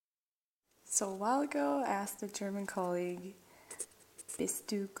So a while ago, I asked a German colleague, "Bist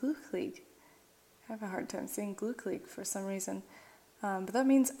du glücklich?" I have a hard time saying glücklich for some reason, but that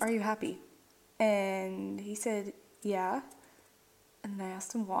means "Are you happy?" And he said, "Yeah." And I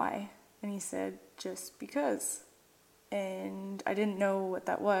asked him why, and he said, "Just because." And I didn't know what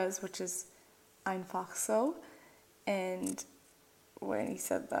that was, which is einfach so. And when he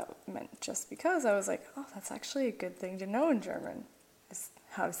said that meant just because, I was like, oh, that's actually a good thing to know in German, is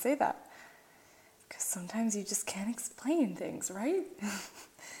how to say that. Because sometimes you just can't explain things, right?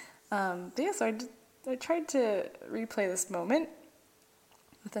 But yeah, so I tried to replay this moment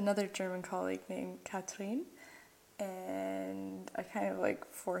with another German colleague named Katrin, and I kind of like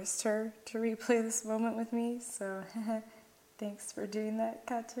forced her to replay this moment with me, so thanks for doing that,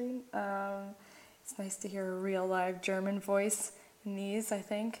 Katrin. It's nice to hear a real live German voice in these, I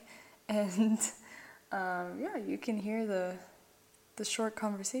think, and yeah, you can hear the short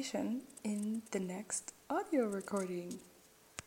conversation in the next audio recording.